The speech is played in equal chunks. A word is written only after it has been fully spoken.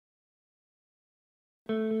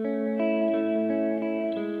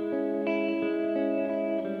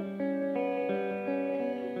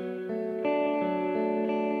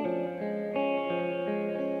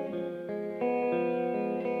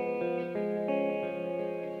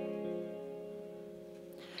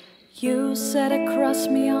You sat across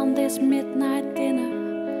me on this midnight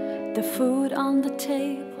dinner, the food on the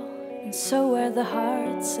table, and so were the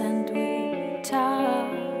hearts, and we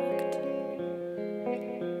talked.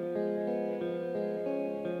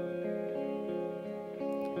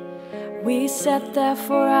 We sat there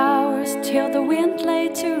for hours till the wind lay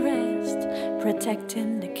to rest,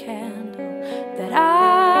 protecting the candle that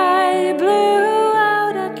I blew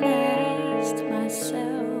out at last myself.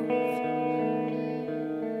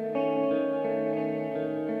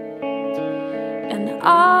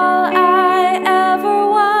 All I ever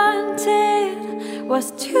wanted was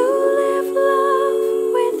to live love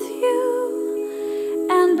with you,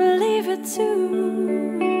 and believe it too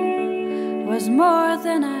was more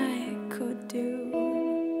than I could do.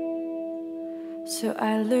 So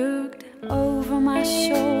I looked over my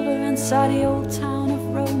shoulder and saw the old town of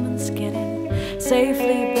Romans getting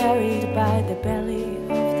safely buried by the belly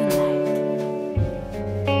of the night.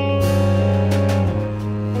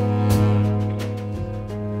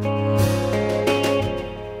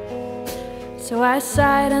 So I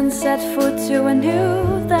sighed and set foot to a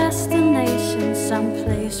new destination,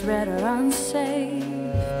 someplace rather unsafe,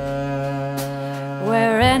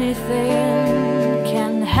 where anything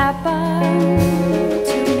can happen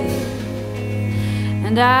to me.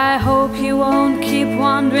 And I hope you won't keep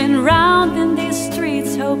wandering round in these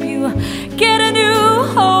streets. Hope you get a new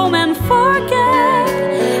home and forget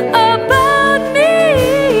about me.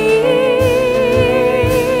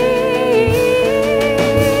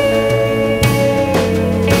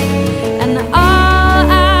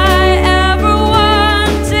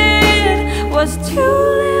 Was to